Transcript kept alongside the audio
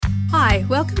Hi,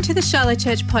 welcome to the Shiloh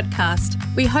Church podcast.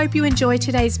 We hope you enjoy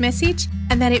today's message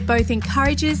and that it both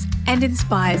encourages and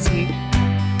inspires you.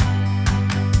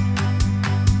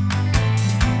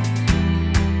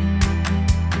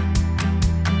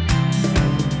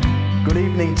 Good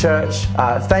evening, church.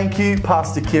 Thank you,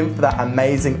 Pastor Kim, for that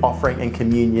amazing offering and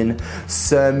communion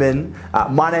sermon.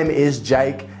 My name is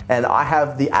Jake, and I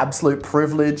have the absolute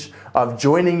privilege of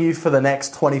joining you for the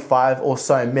next 25 or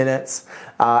so minutes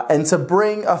and to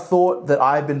bring a thought that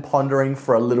I've been pondering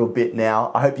for a little bit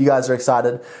now. I hope you guys are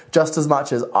excited just as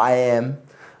much as I am.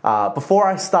 Before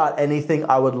I start anything,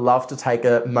 I would love to take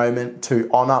a moment to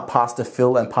honor Pastor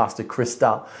Phil and Pastor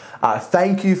Krista.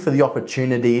 Thank you for the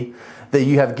opportunity that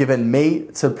you have given me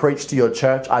to preach to your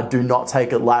church. I do not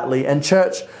take it lightly. And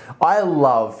church, I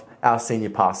love our senior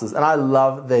pastors and I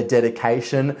love their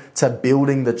dedication to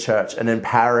building the church and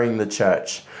empowering the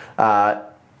church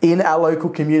in our local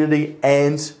community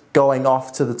and going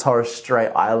off to the Torres Strait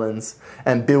Islands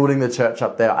and building the church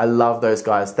up there. I love those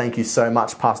guys. Thank you so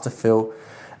much, Pastor Phil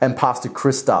and Pastor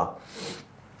Krista.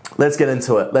 Let's get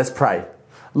into it. Let's pray.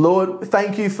 Lord,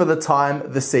 thank you for the time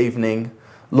this evening.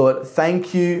 Lord,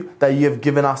 thank you that you have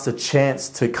given us a chance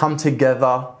to come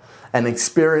together and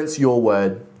experience your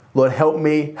word. Lord, help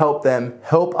me, help them,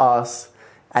 help us.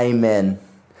 Amen.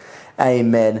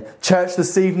 Amen. Church,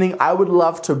 this evening, I would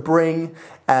love to bring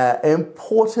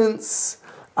importance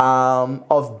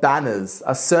of banners,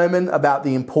 a sermon about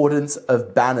the importance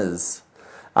of banners.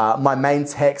 My main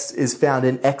text is found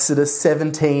in Exodus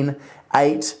 17,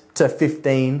 8 to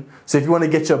 15. So if you want to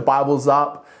get your Bibles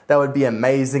up, that would be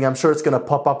amazing. I'm sure it's going to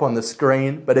pop up on the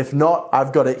screen, but if not,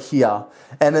 I've got it here.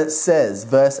 And it says,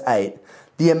 verse 8,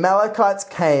 the Amalekites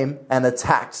came and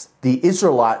attacked the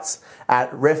Israelites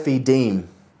at Rephidim.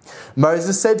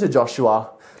 Moses said to Joshua,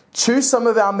 choose some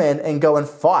of our men and go and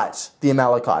fight the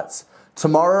Amalekites.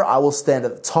 Tomorrow I will stand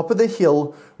at the top of the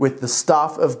hill with the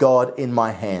staff of God in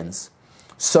my hands.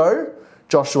 So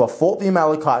Joshua fought the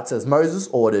Amalekites as Moses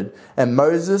ordered, and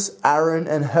Moses, Aaron,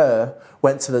 and Hur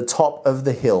went to the top of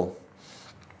the hill.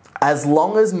 As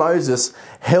long as Moses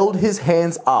held his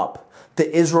hands up,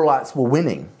 the Israelites were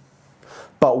winning.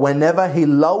 But whenever he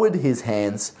lowered his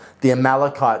hands, the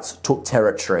Amalekites took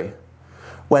territory.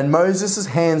 When Moses'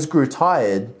 hands grew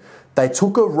tired, they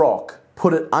took a rock,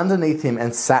 put it underneath him,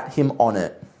 and sat him on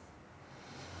it.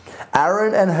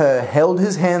 Aaron and Hur held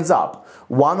his hands up,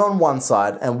 one on one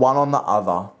side and one on the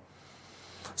other,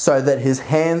 so that his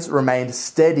hands remained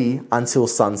steady until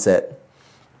sunset.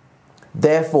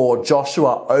 Therefore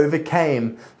Joshua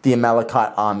overcame the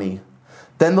Amalekite army.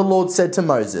 Then the Lord said to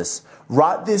Moses,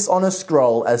 write this on a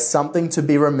scroll as something to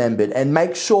be remembered, and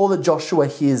make sure that Joshua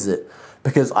hears it,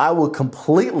 because I will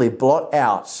completely blot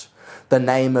out the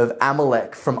name of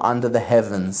Amalek from under the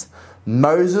heavens.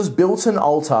 Moses built an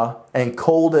altar and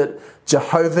called it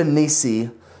Jehovah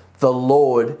Nissi, the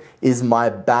Lord is my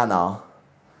banner.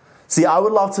 See, I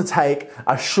would love to take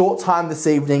a short time this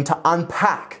evening to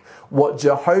unpack what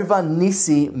Jehovah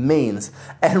Nissi means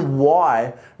and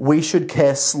why we should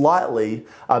care slightly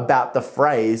about the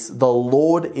phrase, the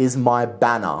Lord is my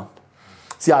banner.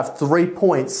 See, I have 3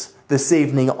 points this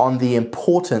evening on the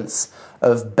importance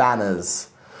of banners.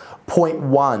 Point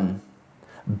 1,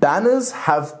 banners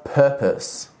have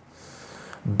purpose.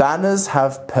 Banners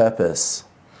have purpose.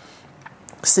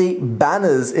 See,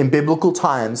 banners in biblical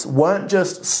times weren't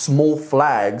just small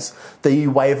flags that you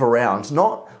wave around,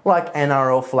 not like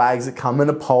NRL flags that come in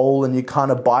a pole and you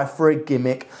kind of buy for a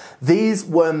gimmick. These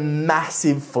were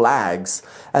massive flags,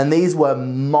 and these were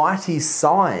mighty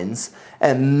signs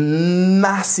and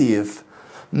massive,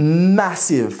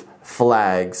 massive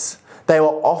flags. They were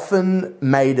often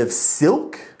made of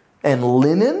silk and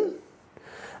linen,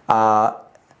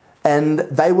 and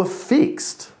they were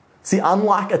fixed. See,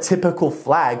 unlike a typical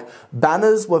flag,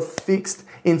 banners were fixed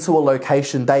into a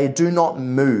location. They do not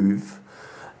move.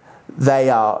 They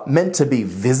are meant to be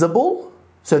visible.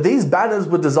 So these banners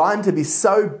were designed to be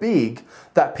so big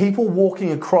that people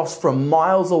walking across from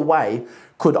miles away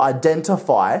could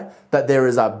identify that there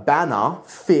is a banner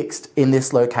fixed in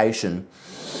this location.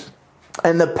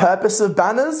 And the purpose of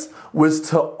banners was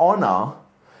to honor,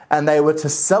 and they were to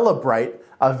celebrate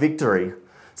a victory.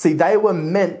 See, they were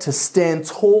meant to stand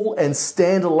tall and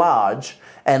stand large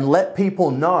and let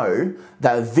people know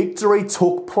that victory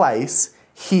took place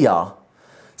here.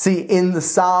 See, in the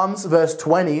Psalms, verse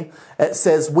 20, it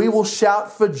says, we will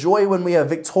shout for joy when we are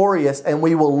victorious, and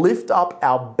we will lift up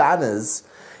our banners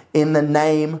in the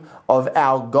name of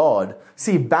our God.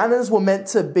 See, banners were meant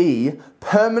to be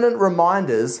permanent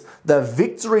reminders that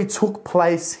victory took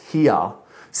place here.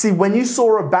 See, when you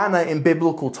saw a banner in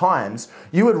biblical times,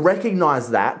 you would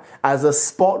recognize that as a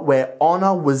spot where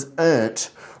honor was earned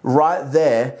right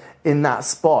there in that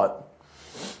spot.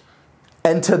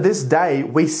 And to this day,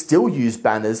 we still use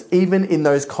banners, even in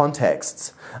those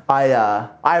contexts.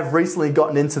 I've recently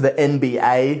gotten into the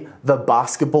NBA, the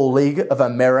Basketball League of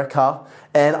America,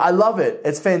 and I love it.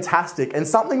 It's fantastic. And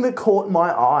something that caught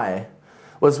my eye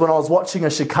was when I was watching a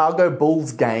Chicago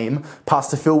Bulls game,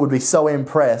 Pastor Phil would be so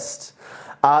impressed,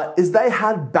 is they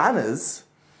had banners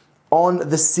on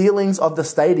the ceilings of the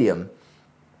stadium.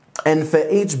 And for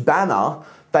each banner,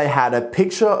 they had a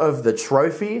picture of the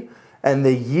trophy and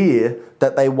the year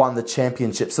that they won the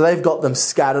championship. So they've got them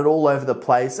scattered all over the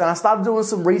place. And I started doing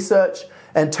some research,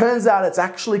 and turns out it's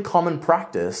actually common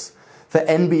practice for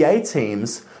NBA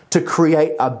teams to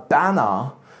create a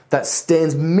banner that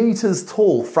stands meters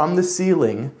tall from the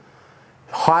ceiling,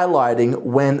 highlighting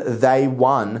when they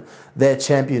won their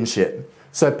championship.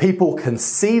 So people can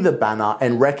see the banner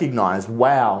and recognize,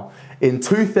 wow, in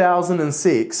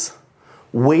 2006,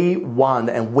 we won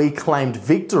and we claimed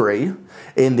victory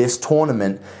in this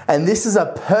tournament. And this is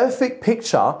a perfect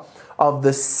picture of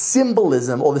the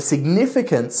symbolism or the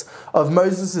significance of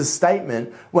Moses'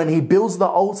 statement when he builds the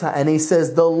altar and he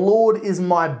says, "The Lord is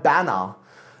my banner."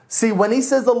 See, when he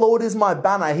says the Lord is my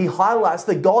banner, he highlights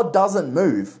that God doesn't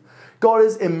move. God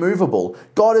is immovable.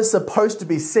 God is supposed to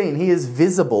be seen. He is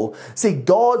visible. See,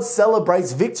 God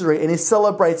celebrates victory and he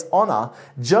celebrates honor,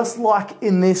 just like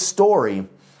in this story.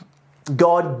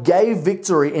 God gave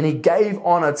victory and he gave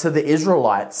honor to the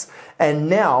Israelites. And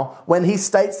now, when he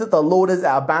states that the Lord is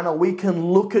our banner, we can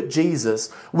look at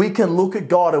Jesus, we can look at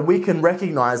God, and we can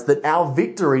recognize that our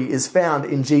victory is found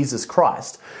in Jesus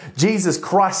Christ. Jesus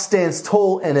Christ stands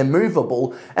tall and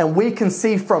immovable, and we can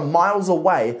see from miles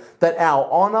away that our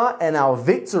honor and our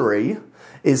victory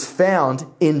is found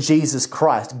in Jesus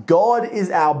Christ. God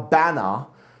is our banner.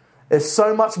 It's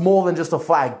so much more than just a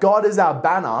flag. God is our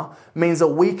banner means that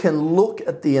we can look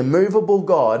at the immovable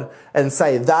God and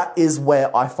say, that is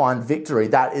where I find victory.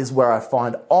 That is where I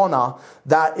find honor.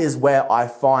 That is where I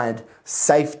find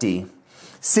safety.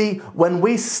 See, when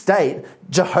we state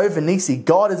Jehovah Nissi,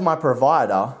 God is my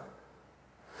provider,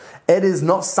 it is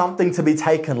not something to be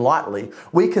taken lightly.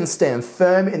 We can stand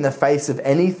firm in the face of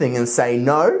anything and say,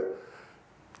 no,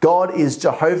 God is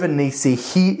Jehovah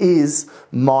Nissi. He is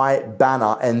my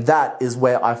banner, and that is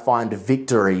where I find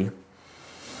victory.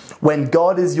 When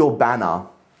God is your banner,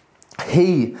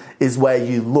 he is where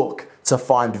you look to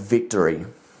find victory.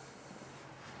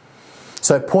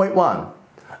 So point one,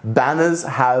 banners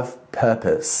have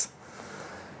purpose.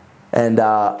 And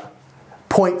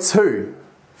point two,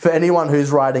 for anyone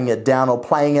who's writing it down or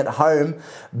playing at home,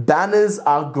 banners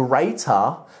are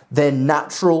greater than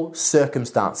natural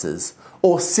circumstances.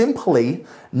 Or simply,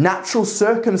 natural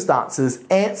circumstances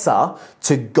answer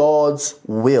to God's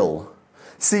will.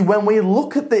 See, when we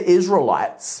look at the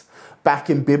Israelites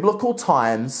back in biblical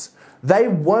times, they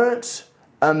weren't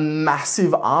a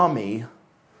massive army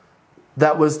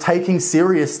that was taken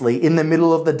seriously in the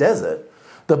middle of the desert.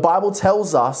 The Bible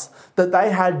tells us that they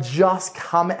had just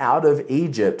come out of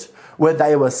Egypt, where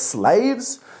they were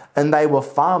slaves and they were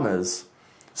farmers.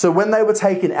 So when they were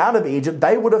taken out of Egypt,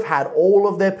 they would have had all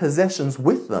of their possessions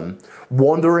with them,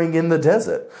 wandering in the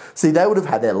desert. See, they would have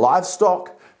had their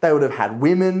livestock, they would have had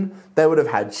women, they would have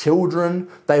had children,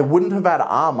 they wouldn't have had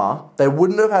armor, they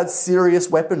wouldn't have had serious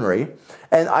weaponry,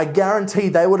 and I guarantee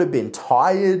they would have been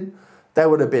tired, they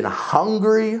would have been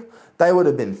hungry, they would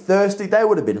have been thirsty, they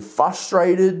would have been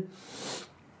frustrated.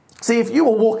 See, if you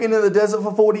were walking in the desert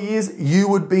for 40 years, you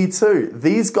would be too.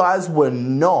 These guys were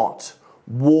not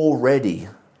war ready.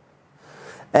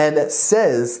 And it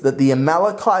says that the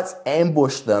Amalekites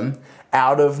ambushed them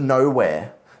out of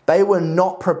nowhere. They were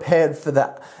not prepared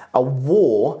for a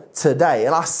war today.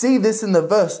 And I see this in the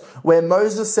verse where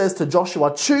Moses says to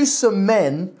Joshua, choose some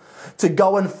men to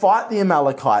go and fight the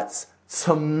Amalekites.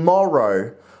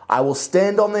 Tomorrow I will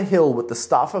stand on the hill with the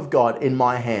staff of God in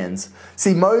my hands.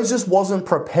 See, Moses wasn't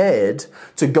prepared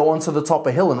to go onto the top of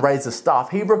a hill and raise the staff.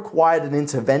 He required an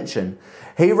intervention.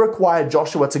 He required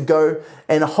Joshua to go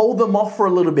and hold them off for a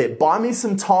little bit. Buy me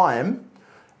some time,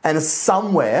 and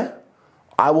somewhere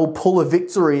I will pull a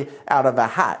victory out of a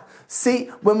hat. See,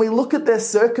 when we look at their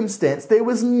circumstance, there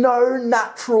was no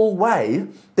natural way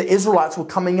the Israelites were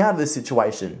coming out of this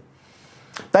situation.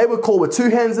 They were caught with two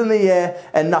hands in the air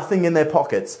and nothing in their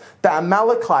pockets. The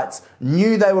Amalekites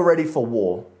knew they were ready for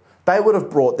war. They would have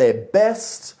brought their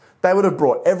best. They would have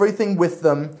brought everything with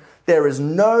them. There is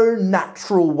no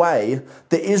natural way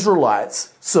the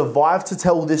Israelites survived to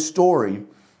tell this story.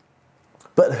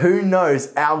 But who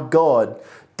knows, our God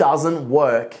doesn't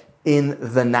work in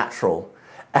the natural.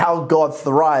 Our God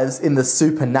thrives in the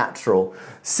supernatural.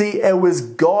 See, it was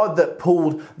God that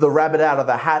pulled the rabbit out of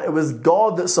the hat. It was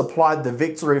God that supplied the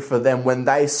victory for them when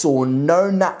they saw no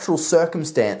natural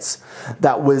circumstance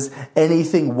that was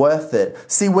anything worth it.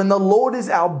 See, when the Lord is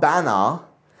our banner,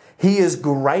 He is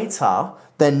greater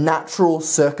than natural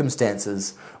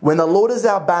circumstances. When the Lord is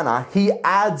our banner, He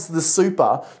adds the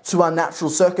super to our natural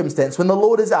circumstance. When the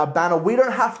Lord is our banner, we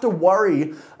don't have to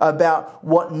worry about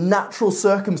what natural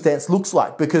circumstance looks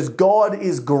like, because God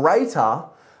is greater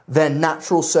than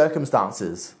natural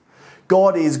circumstances.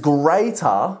 God is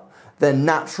greater than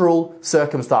natural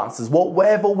circumstances.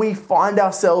 Whatever we find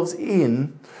ourselves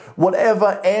in,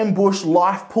 whatever ambush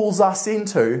life pulls us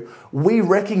into, we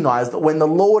recognize that when the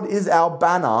Lord is our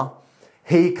banner,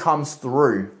 He comes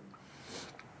through.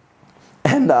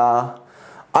 And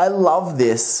I love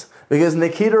this because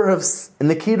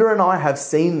Nikita and I have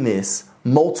seen this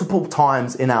multiple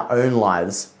times in our own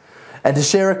lives. And to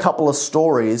share a couple of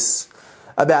stories,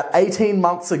 about 18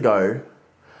 months ago,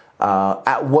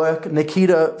 at work,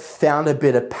 Nikita found a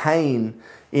bit of pain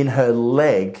in her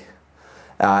leg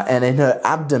and in her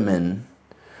abdomen.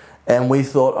 And we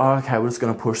thought, oh, okay, we're just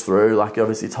going to push through. Like, you're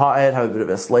obviously tired, have a bit of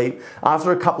a sleep.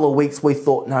 After a couple of weeks, we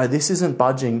thought, no, this isn't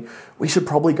budging. We should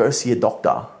probably go see a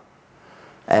doctor.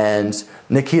 And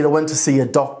Nikita went to see a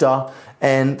doctor,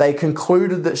 and they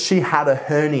concluded that she had a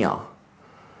hernia.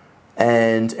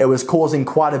 And it was causing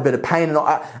quite a bit of pain. And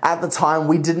at the time,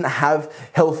 we didn't have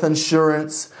health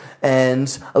insurance,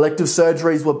 and elective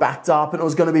surgeries were backed up, and it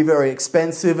was going to be very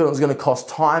expensive, and it was going to cost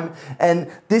time. And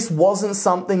this wasn't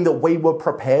something that we were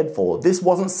prepared for. This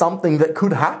wasn't something that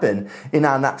could happen in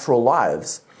our natural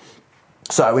lives.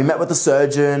 So we met with the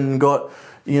surgeon, got,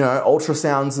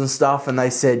 ultrasounds and stuff, and they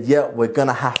said, yeah, we're going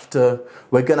to have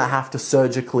to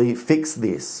surgically fix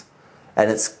this. And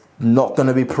it's not going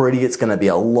to be pretty. It's going to be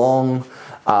a long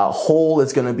haul.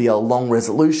 It's going to be a long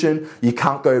resolution. You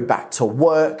can't go back to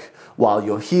work while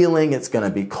you're healing. It's going to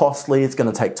be costly. It's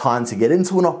going to take time to get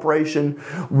into an operation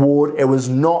ward. It was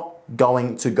not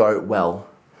going to go well.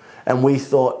 And we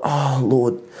thought, oh,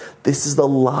 Lord, this is the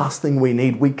last thing we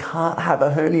need. We can't have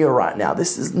a hernia right now.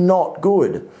 This is not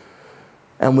good.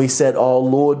 And we said, oh,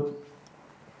 Lord,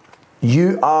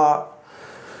 You are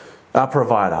our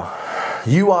provider.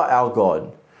 You are our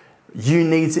God. You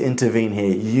need to intervene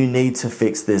here. You need to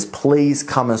fix this. Please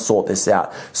come and sort this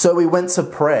out. So we went to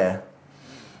prayer,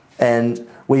 and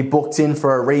we booked in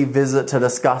for a revisit to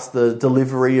discuss the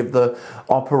delivery of the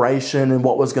operation and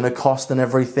what was going to cost and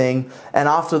everything. And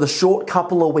after the short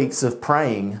couple of weeks of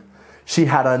praying, she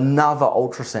had another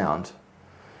ultrasound.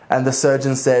 And the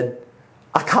surgeon said,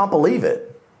 I can't believe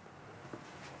it.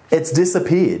 It's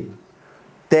disappeared.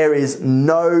 There is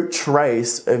no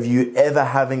trace of you ever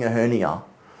having a hernia.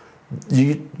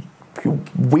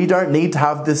 We don't need to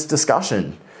have this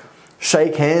discussion.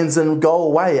 Shake hands and go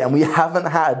away. And we haven't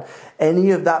had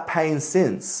any of that pain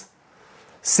since.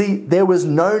 See, there was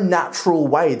no natural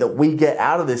way that we get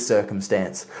out of this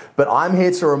circumstance. But I'm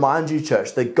here to remind you,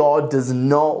 church, that God does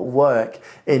not work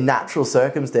in natural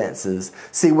circumstances.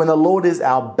 See, when the Lord is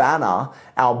our banner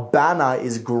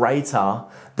is greater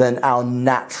than our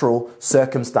natural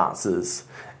circumstances.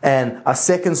 And a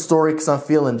second story, because I'm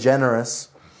feeling generous.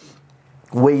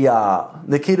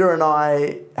 Nikita and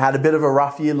I had a bit of a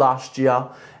rough year last year,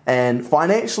 and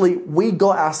financially we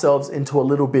got ourselves into a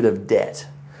little bit of debt.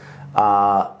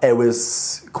 It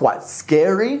was quite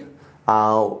scary.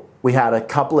 We had a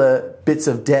couple of bits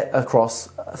of debt across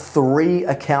 3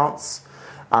 accounts,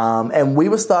 and we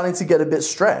were starting to get a bit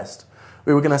stressed.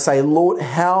 We were going to say, Lord,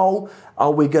 how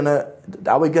are we going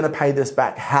to pay this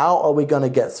back? How are we going to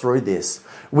get through this?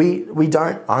 We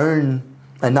don't own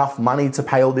enough money to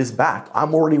pay all this back.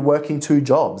 I'm already working 2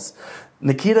 jobs.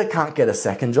 Nikita can't get a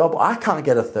second job. I can't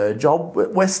get a third job.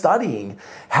 We're studying.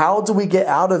 How do we get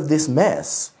out of this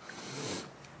mess?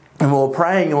 And we're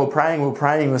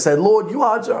praying. We said, Lord, you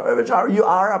are Jehovah Jireh. You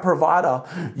are our provider.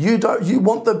 You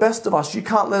want the best of us. You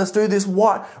can't let us do this.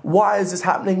 Why is this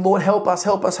happening? Lord, help us,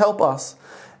 help us, help us.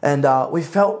 And we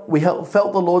felt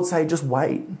the Lord say, just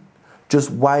wait.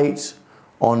 Just wait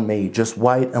on me. Just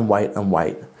wait and wait and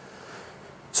wait.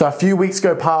 So a few weeks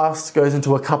go past, goes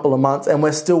into a couple of months, and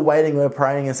we're still waiting. We're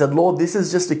praying and said, Lord, this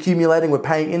is just accumulating. We're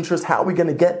paying interest. How are we going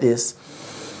to get this?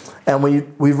 And we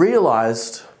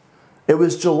realized it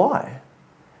was July.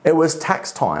 It was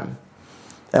tax time.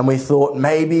 And we thought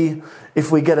maybe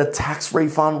if we get a tax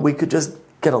refund, we could just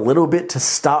get a little bit to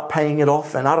start paying it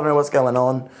off. And I don't know what's going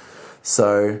on.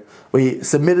 So we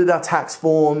submitted our tax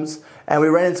forms, and we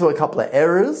ran into a couple of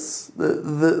errors.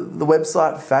 The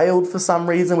website failed for some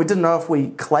reason. We didn't know if we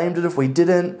claimed it, if we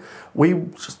didn't.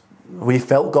 We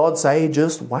felt God say,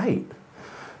 just wait.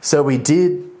 So we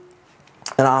did,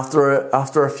 and after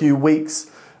a few weeks,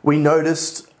 we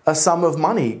noticed a sum of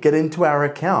money get into our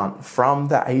account from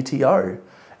the ATO,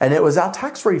 and it was our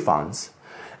tax refunds,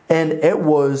 and it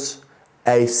was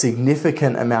a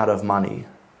significant amount of money.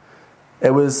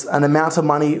 It was an amount of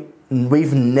money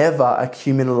we've never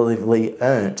accumulatively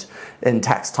earned in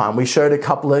tax time. We showed a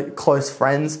couple of close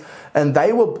friends, and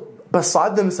they were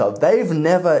beside themselves. They've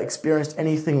never experienced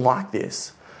anything like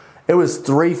this. It was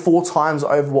 3-4 times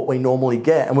over what we normally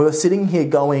get. And we were sitting here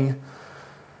going,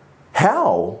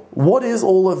 how? What is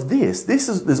all of this?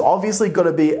 There's obviously got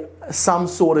to be some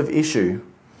sort of issue.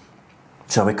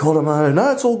 So we called them,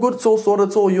 no, it's all good, it's all sorted,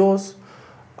 it's all yours.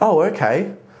 Oh,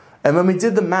 okay. And when we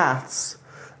did the maths,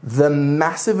 the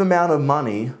massive amount of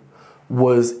money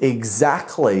was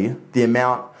exactly the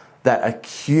amount that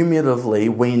accumulatively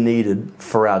we needed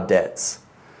for our debts.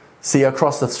 See,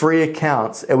 across the 3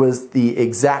 accounts, it was the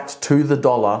exact to the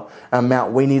dollar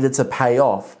amount we needed to pay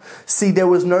off. See, there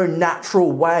was no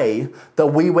natural way that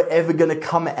we were ever going to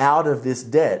come out of this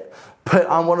debt. But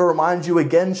I want to remind you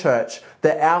again, church,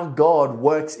 that our God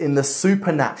works in the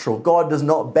supernatural. God does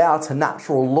not bow to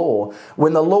natural law.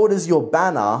 When the Lord is your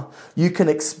banner, you can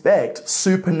expect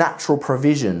supernatural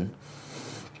provision.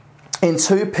 In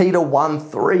 2 Peter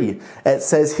 1:3, it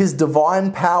says, His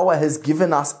divine power has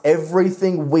given us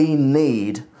everything we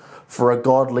need for a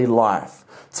godly life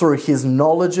through His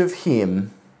knowledge of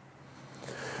Him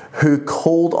who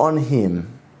called on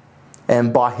Him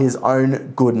and by His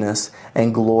own goodness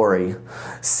and glory.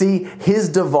 See, His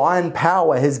divine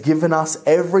power has given us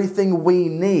everything we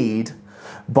need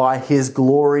by His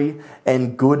glory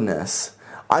and goodness.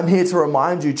 I'm here to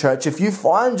remind you, church, if you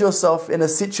find yourself in a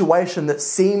situation that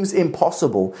seems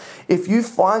impossible, if you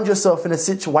find yourself in a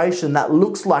situation that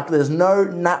looks like there's no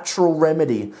natural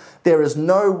remedy, there is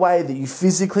no way that you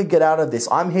physically get out of this,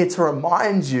 I'm here to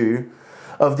remind you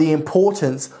of the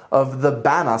importance of the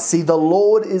banner. See, the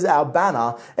Lord is our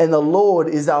banner and the Lord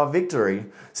is our victory.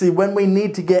 See, when we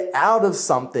need to get out of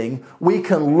something, we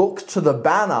can look to the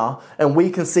banner and we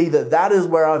can see that that is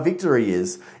where our victory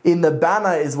is. In the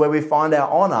banner is where we find our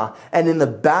honor, and in the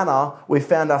banner we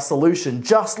found our solution,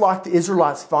 just like the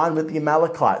Israelites find with the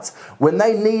Amalekites. When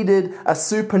they needed a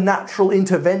supernatural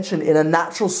intervention in a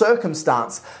natural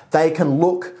circumstance, they can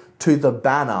look to the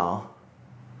banner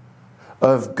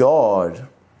of God.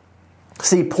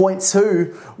 See, point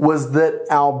 2 was that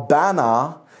our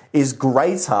banner is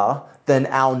greater than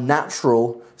our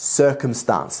natural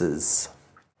circumstances.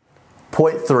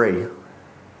 Point 3,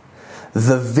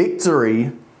 the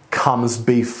victory comes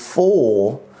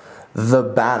before the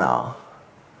banner.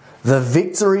 The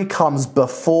victory comes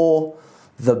before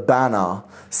the banner.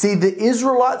 See, the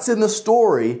Israelites in the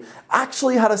story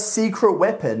actually had a secret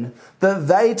weapon that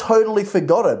they totally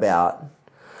forgot about.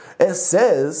 It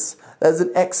says, as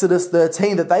in Exodus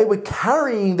 13, that they were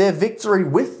carrying their victory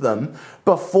with them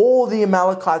before the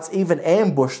Amalekites even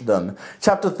ambushed them.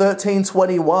 Chapter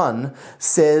 13:21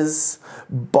 says,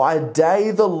 by day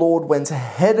the Lord went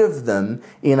ahead of them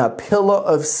in a pillar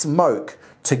of smoke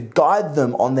to guide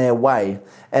them on their way,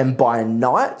 and by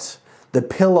night the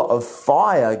pillar of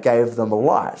fire gave them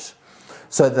light,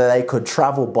 so that they could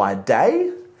travel by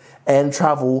day and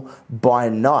travel by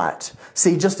night.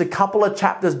 See, just a couple of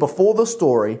chapters before the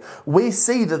story, we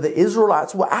see that the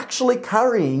Israelites were actually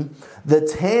carrying the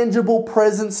tangible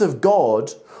presence of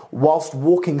God whilst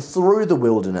walking through the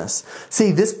wilderness.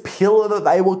 See, this pillar that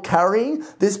they were carrying,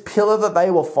 this pillar that they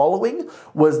were following,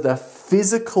 was the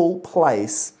physical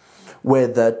place where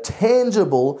the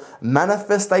tangible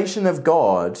manifestation of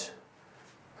God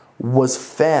was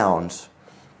found.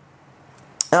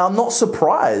 And I'm not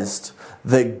surprised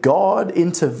that God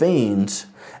intervened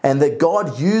and that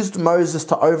God used Moses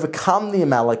to overcome the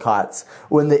Amalekites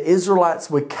when the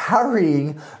Israelites were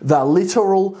carrying the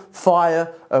literal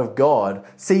fire of God.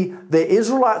 See, the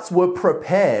Israelites were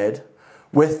prepared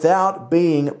without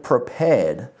being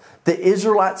prepared. The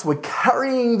Israelites were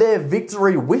carrying their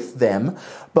victory with them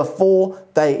before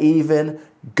they even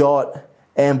got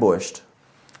ambushed.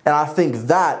 And I think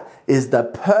that is the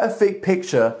perfect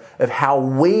picture of how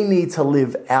we need to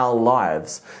live our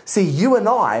lives. See, you and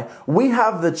I, we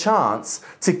have the chance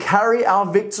to carry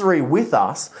our victory with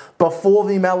us before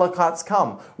the Amalekites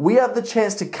come. We have the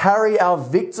chance to carry our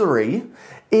victory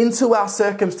into our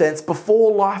circumstance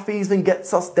before life even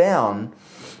gets us down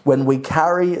when we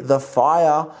carry the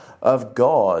fire of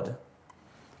God.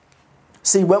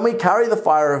 See, when we carry the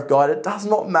fire of God, it does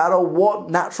not matter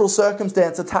what natural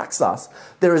circumstance attacks us.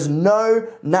 There is no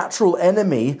natural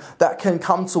enemy that can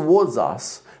come towards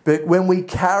us. But when we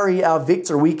carry our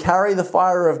victory, we carry the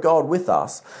fire of God with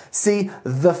us. See,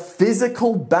 the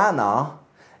physical banner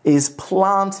is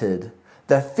planted.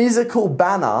 The physical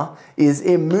banner is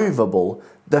immovable.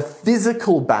 The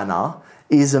physical banner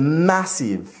is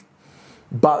massive.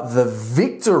 But the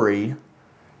victory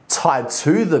tied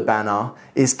to the banner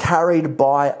is carried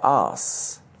by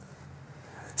us.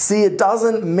 See, it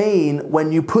doesn't mean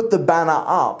when you put the banner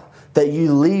up that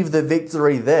you leave the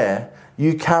victory there.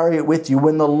 You carry it with you.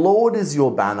 When the Lord is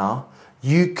your banner,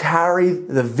 you carry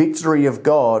the victory of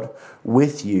God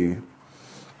with you.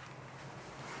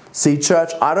 See,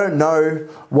 church, I don't know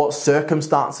what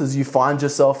circumstances you find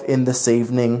yourself in this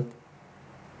evening.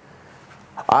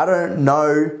 I don't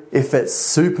know if it's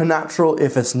supernatural,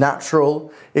 if it's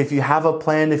natural, if you have a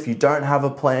plan, if you don't have a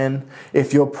plan,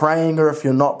 if you're praying or if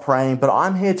you're not praying. But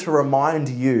I'm here to remind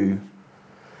you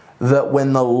that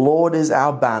when the Lord is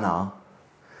our banner,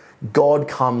 God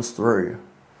comes through.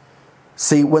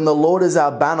 See, when the Lord is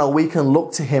our banner, we can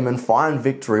look to Him and find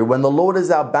victory. When the Lord is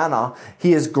our banner,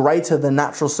 He is greater than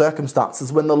natural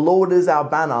circumstances. When the Lord is our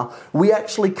banner, we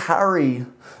actually carry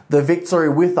the victory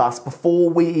with us before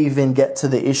we even get to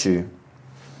the issue.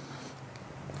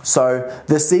 So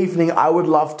this evening, I would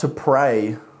love to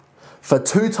pray for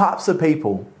two types of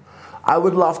people. I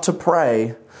would love to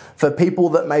pray for people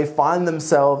that may find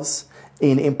themselves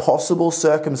in impossible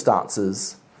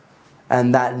circumstances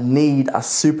and that need a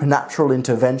supernatural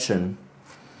intervention.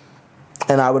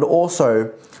 And I would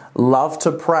also love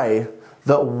to pray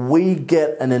that we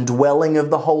get an indwelling of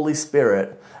the Holy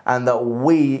Spirit and that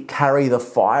we carry the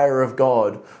fire of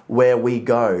God where we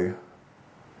go.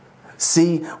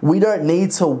 See, we don't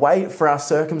need to wait for our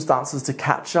circumstances to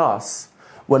catch us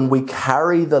when we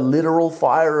carry the literal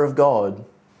fire of God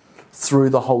through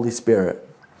the Holy Spirit.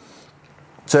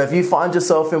 So if you find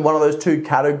yourself in one of those two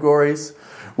categories,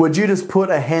 would you just put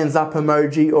a hands up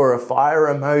emoji or a fire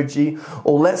emoji,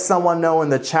 or let someone know in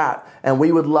the chat, and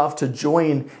we would love to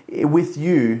join with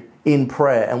you in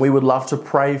prayer, and we would love to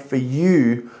pray for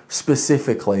you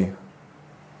specifically.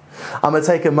 I'm going to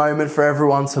take a moment for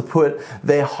everyone to put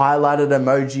their highlighted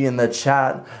emoji in the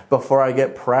chat before I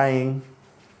get praying.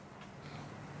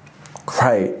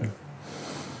 Great.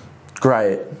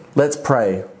 Let's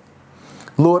pray.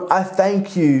 Lord, I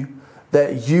thank you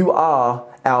that you are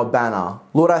our banner.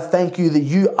 Lord, I thank you that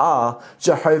you are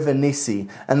Jehovah Nissi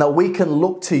and that we can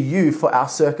look to you for our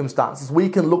circumstances. We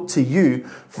can look to you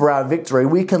for our victory.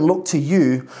 We can look to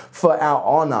you for our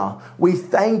honor. We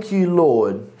thank you,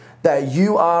 Lord, that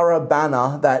you are a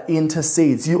banner that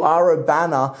intercedes. You are a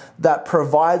banner that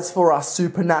provides for us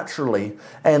supernaturally.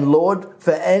 And Lord,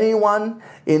 for anyone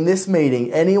in this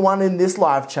meeting, anyone in this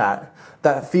live chat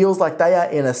that feels like they are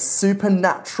in a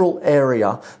supernatural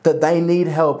area, that they need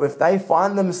help, if they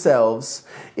find themselves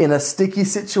in a sticky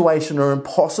situation or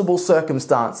impossible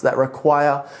circumstance that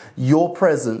require your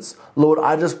presence, Lord,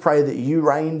 I just pray that you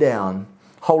rain down.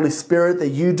 Holy Spirit, that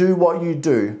you do what you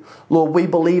do. Lord, we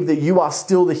believe that you are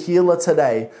still the healer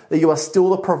today, that you are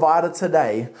still the provider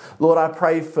today. Lord, I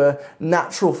pray for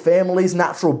natural families,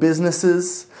 natural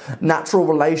businesses, natural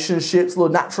relationships,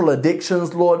 Lord, natural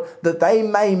addictions, Lord, that they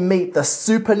may meet the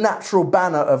supernatural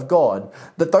banner of God,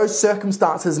 that those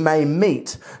circumstances may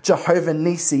meet Jehovah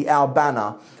Nissi, our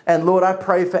banner. And Lord, I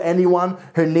pray for anyone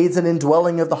who needs an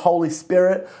indwelling of the Holy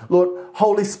Spirit. Lord,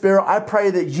 Holy Spirit, I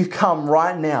pray that you come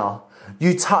right now.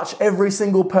 You touch every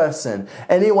single person.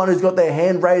 Anyone who's got their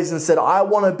hand raised and said, I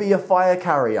want to be a fire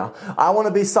carrier. I want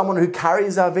to be someone who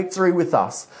carries our victory with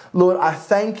us. Lord, I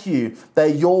thank you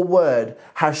that your word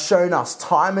has shown us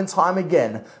time and time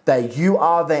again that you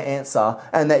are the answer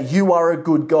and that you are a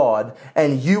good God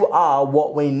and you are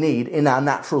what we need in our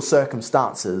natural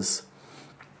circumstances.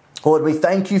 Lord, we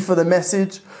thank you for the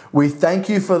message. We thank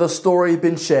you for the story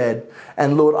been shared.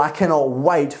 And Lord, I cannot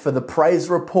wait for the praise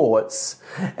reports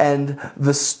and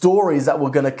the stories that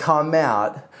were going to come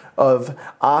out of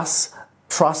us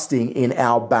trusting in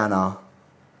our banner.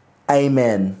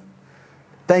 Amen.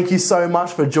 Thank you so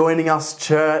much for joining us,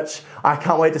 church. I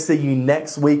can't wait to see you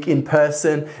next week in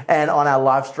person and on our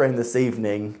live stream this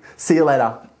evening. See you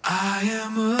later.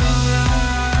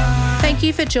 Thank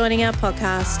you for joining our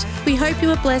podcast. We hope you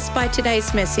were blessed by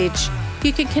today's message.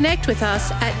 You can connect with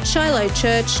us at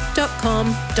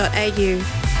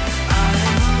shilohchurch.com.au.